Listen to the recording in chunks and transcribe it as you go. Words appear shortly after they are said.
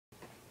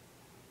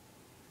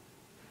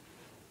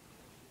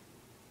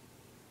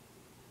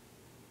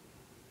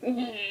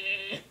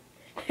Hey,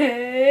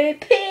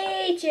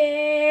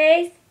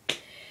 PJs!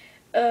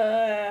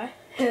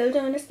 Hold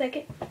on a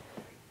second.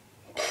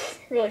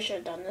 Really should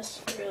have done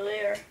this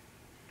earlier.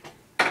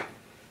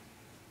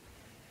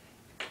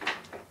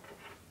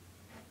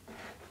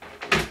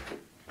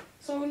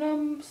 So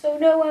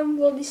no one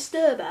will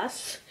disturb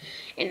us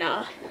in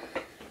a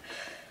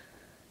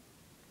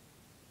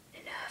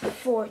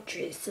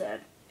fortress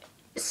of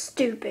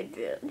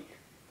Stupidville.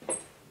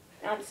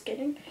 I'm just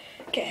kidding.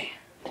 Okay.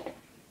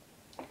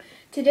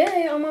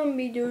 Today I'm gonna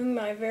be doing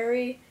my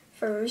very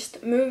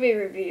first movie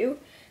review.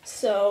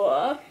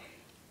 So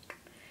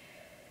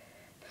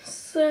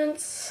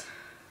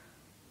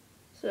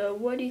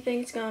what do you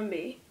think it's gonna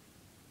be?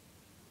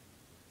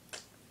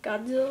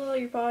 Godzilla?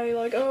 You're probably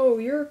like, oh,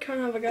 you're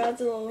kind of a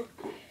Godzilla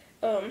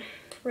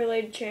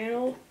related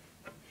channel.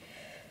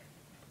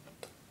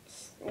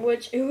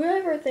 Which,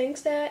 whoever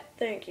thinks that,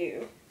 thank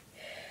you.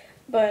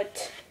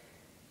 But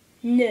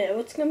no,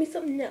 it's gonna be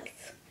something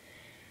else.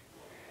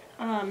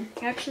 I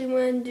actually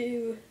want to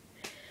do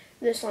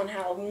this on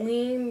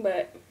Halloween,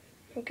 but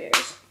who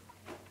cares?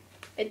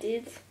 It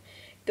is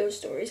ghost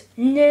stories.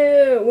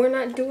 No, we're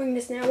not doing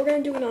this now. We're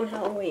gonna do it on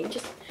Halloween.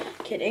 Just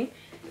kidding.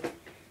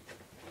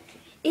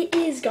 It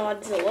is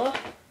Godzilla.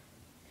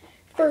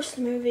 First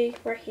movie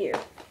right here.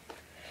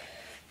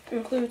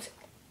 Includes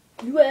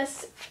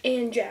US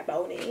and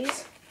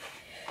Japanese.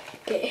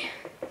 Okay.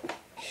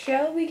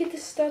 Shall we get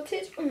this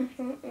started?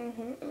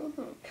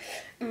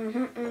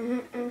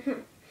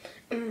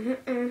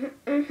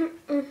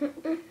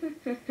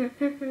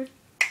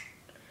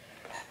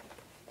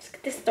 Let's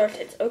get this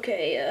started.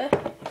 Okay,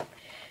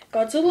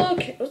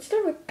 Godzilla. Let's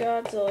start with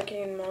Godzilla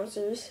King of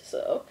Monsters.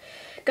 So,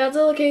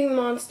 Godzilla King of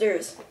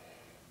Monsters.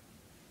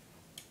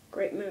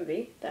 Great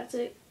movie. That's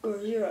it.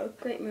 Gojira.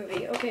 Great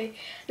movie. Okay,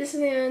 this is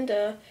the end.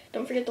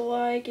 Don't forget to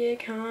like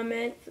it,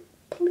 comment.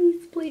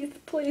 Please, please,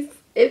 please.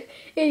 If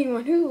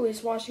anyone who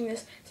is watching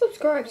this,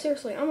 subscribe.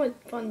 Seriously, I'm a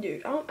fun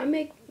dude. I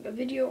make a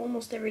video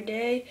almost every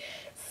day.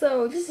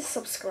 So, just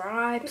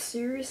subscribe.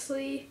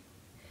 Seriously.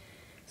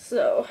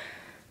 So,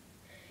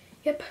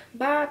 yep.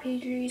 Bye,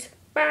 PGs.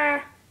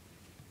 Bye.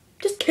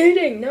 Just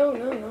kidding.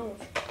 No.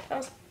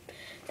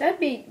 That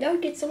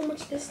would get so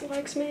much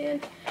dislikes,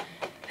 man.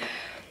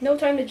 No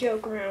time to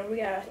joke around. We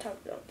gotta talk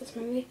about this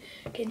movie.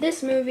 Okay,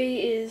 this movie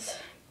is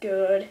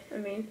good. I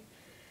mean,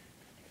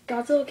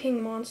 Godzilla King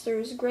of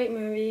Monsters, great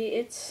movie.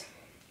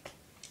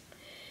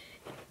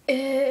 It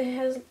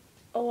has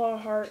a lot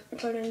of heart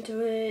put into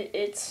it.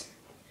 It's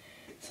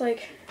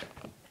like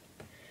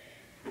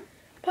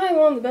probably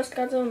one of the best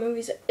Godzilla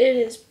movies. It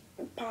is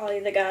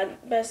probably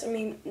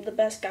the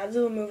best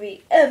Godzilla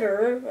movie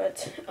ever.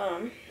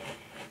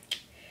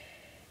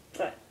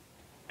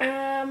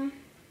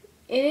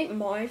 It ain't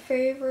my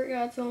favorite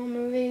Godzilla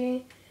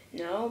movie,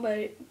 no, but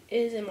it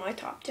is in my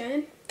top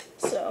 10.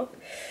 So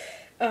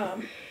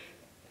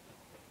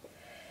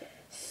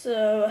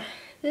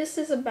this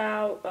is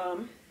about,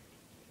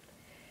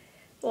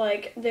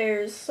 like,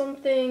 there's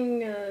something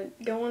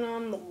going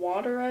on in the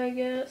water, I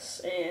guess,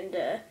 and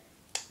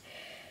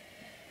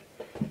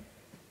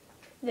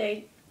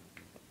they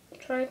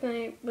try to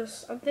think,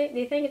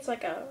 they think it's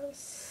like a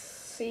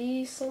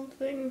sea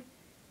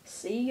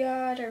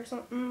god or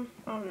something,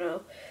 I don't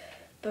know.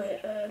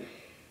 But,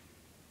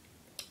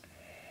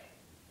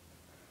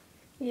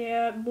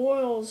 yeah, it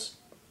boils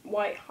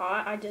white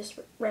hot. I just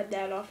read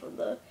that off of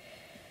the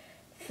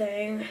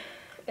thing.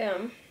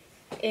 And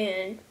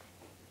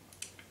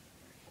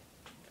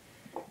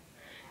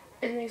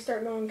they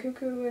start going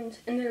cuckoo,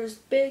 and there's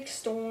big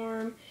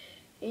storm,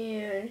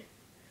 and I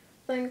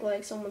think,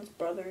 like, someone's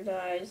brother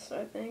dies,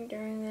 I think,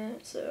 during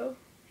that. So,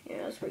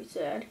 yeah, that's pretty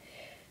sad.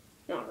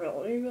 Not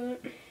really,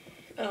 but,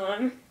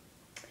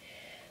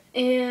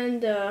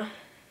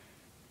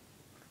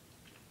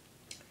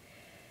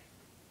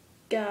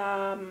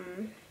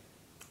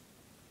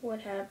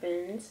 what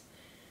happens?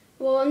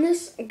 Well, in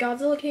this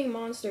Godzilla King of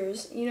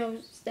Monsters, you know,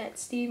 that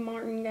Steve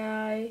Martin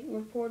guy,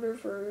 reporter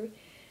for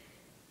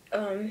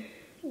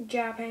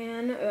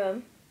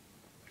Japan,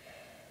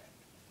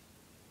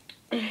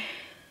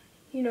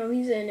 you know,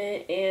 he's in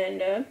it,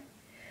 and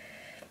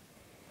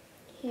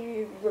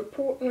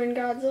when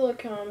Godzilla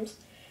comes,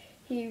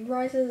 he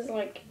rises,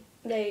 like,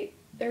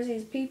 there's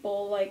these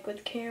people, like,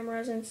 with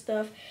cameras and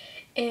stuff,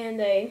 and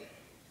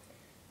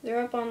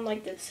they're up on,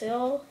 like, this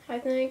hill, I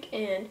think,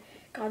 and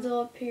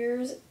Godzilla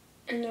appears,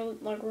 and they'll,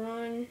 like,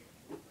 run,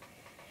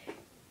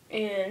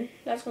 and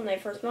that's when they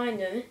first find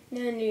him.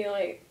 Then he,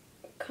 like,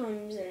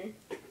 comes and,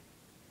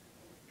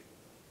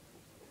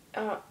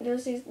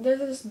 there's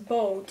this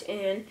boat,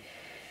 and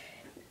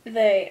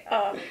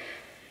there's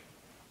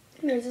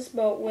this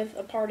boat with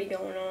a party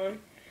going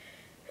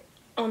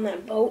on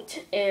that boat,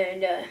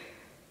 and,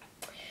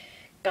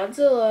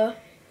 Godzilla,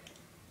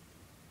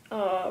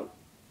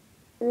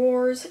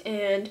 roars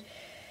and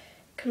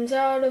comes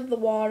out of the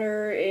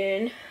water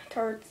and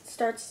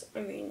starts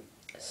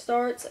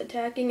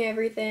attacking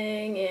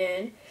everything,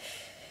 and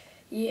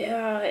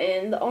yeah,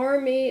 and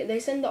they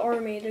send the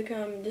army to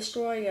come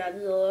destroy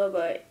Godzilla,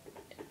 but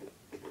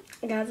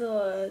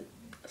Godzilla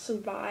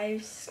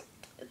survives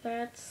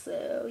that.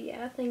 So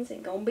yeah, things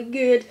ain't gonna be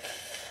good.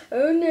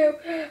 Oh no,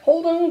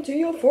 hold on to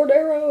your Ford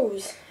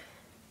arrows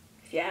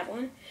if you have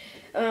one.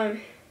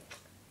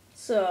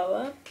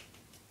 So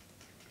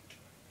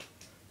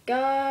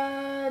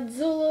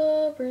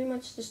Godzilla pretty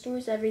much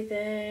destroys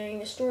everything.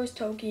 Destroys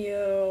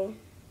Tokyo.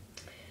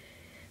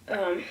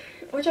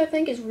 Which I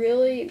think is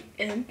really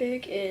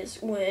epic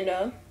is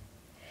when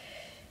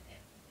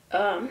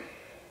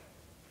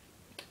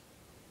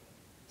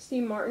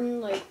Steve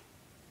Martin like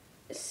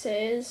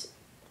says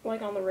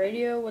like on the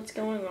radio what's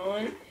going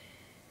on,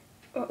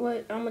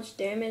 how much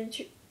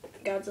damage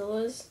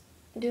Godzilla's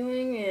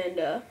doing,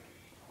 and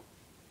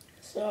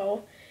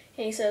so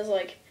he says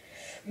like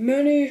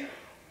many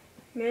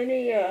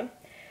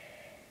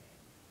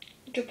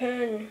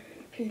Japan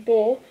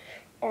people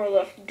are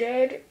left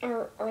dead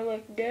or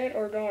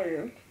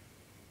dying.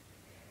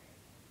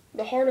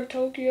 The heart of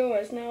Tokyo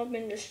has now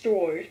been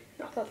destroyed.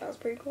 I thought that was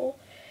pretty cool.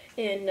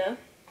 And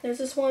there's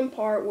this one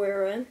part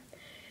where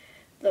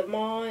the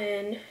mom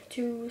and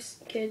two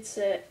kids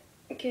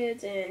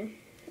and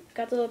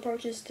Godzilla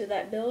approaches to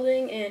that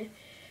building, and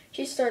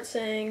she starts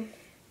saying,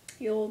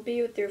 "You'll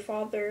be with your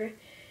father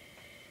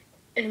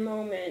in a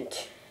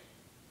moment.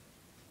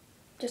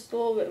 Just a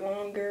little bit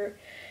longer."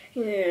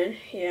 And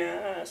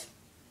yeah, that's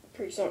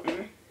pretty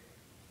something.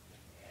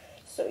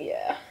 So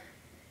yeah.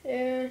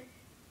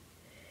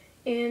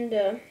 And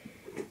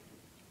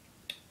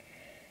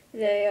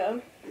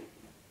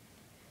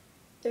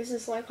there's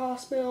this like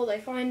hospital. They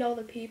find all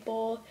the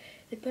people.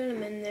 They put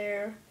them in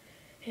there,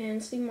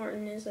 and Steve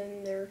Martin is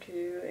in there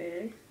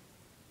too.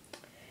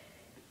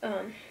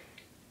 And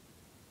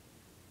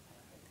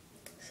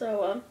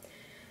so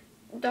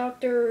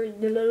Doctor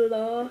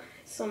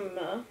some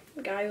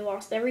guy who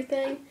lost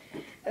everything.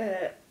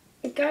 The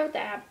guy with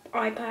the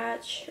eye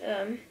patch.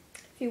 If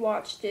you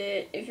watched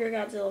it, if you're a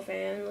Godzilla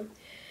fan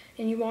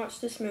and you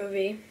watched this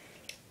movie,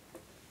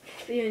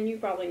 then you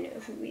probably know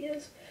who he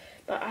is.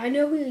 But I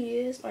know who he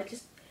is, but I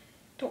just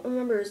don't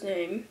remember his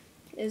name.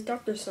 It's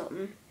Dr.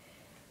 something.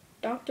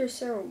 Dr.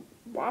 Sarah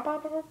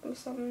Wabab or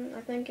something,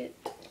 I think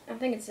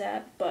it's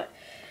that. But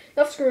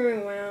enough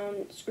screwing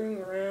around.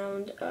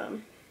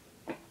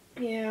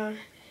 Yeah.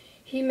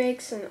 He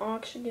makes an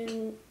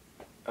oxygen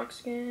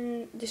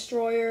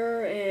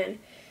destroyer, and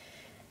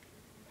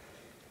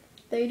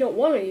they don't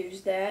want to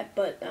use that,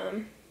 but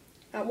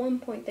at one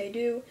point they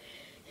do.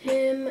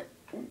 Him,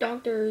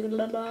 Dr.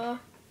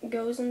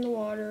 goes in the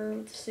water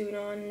with the suit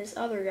on, and this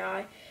other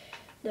guy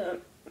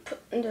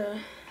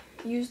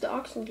use the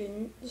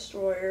oxygen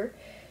destroyer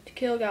to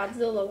kill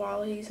Godzilla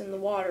while he's in the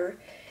water,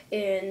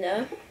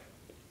 and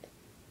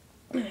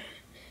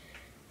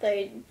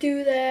they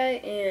do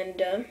that,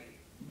 and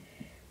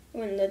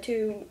when the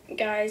two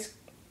guys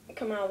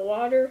come out of the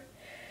water,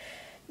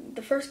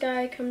 the first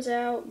guy comes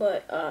out,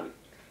 but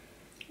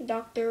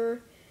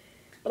Dr.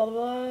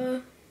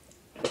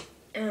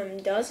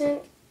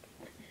 doesn't.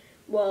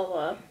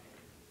 Well,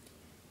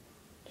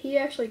 he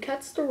actually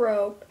cuts the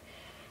rope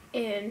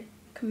and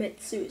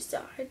commits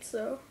suicide.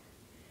 So,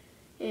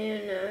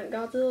 and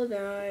Godzilla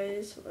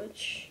dies,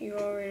 which you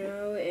already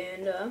know,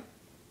 and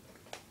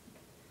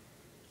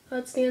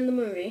that's the end of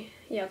the movie.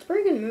 Yeah, it's a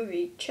pretty good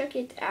movie. Check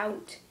it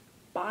out.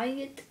 Buy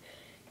it.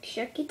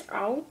 Check it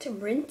out.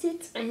 Rent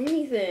it.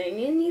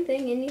 Anything.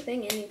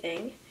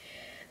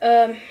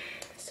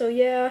 So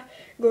yeah,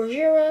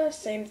 Gojira,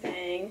 same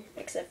thing,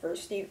 except for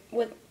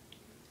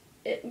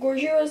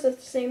Gojira's the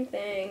same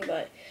thing,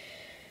 but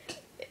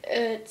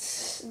it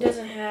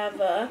doesn't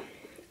have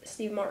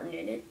Steve Martin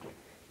in it.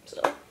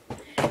 So,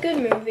 good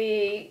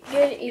movie.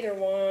 Get either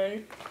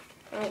one.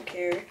 I don't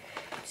care.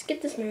 Just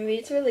get this movie.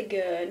 It's really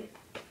good.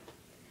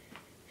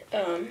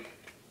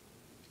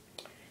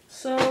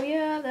 So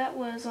yeah, that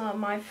was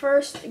my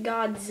first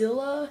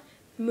Godzilla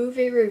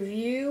movie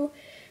review.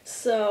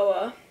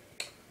 So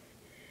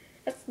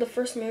that's the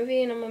first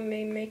movie, and I'm gonna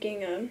be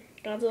making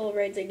Godzilla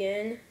Raids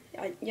again.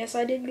 Yes,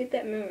 I did get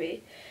that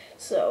movie.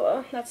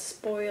 So that's a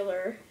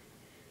spoiler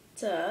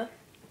to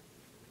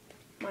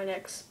my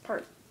next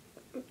part,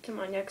 to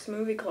my next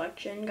movie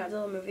collection,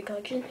 Godzilla movie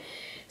collection.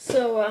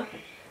 So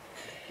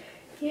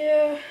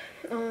yeah,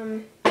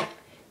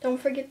 don't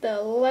forget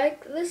to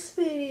like this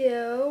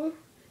video.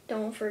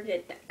 Don't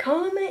forget to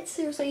comment.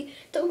 Seriously,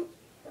 don't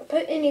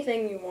put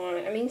anything you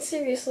want. I mean,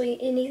 seriously,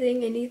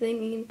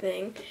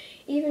 anything.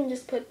 Even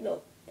just put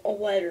a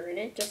letter in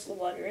it, just a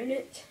letter in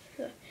it.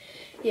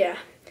 Yeah.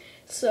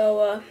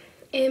 So,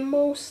 and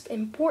most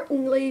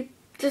importantly,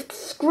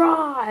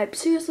 subscribe.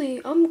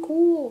 Seriously, I'm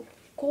cool.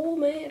 Cool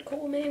man.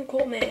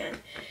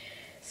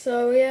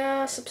 So,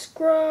 yeah,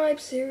 subscribe.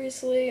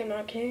 Seriously, I'm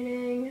not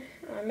kidding.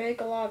 I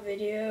make a lot of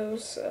videos,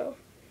 so.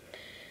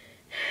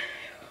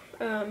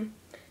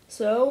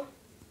 So,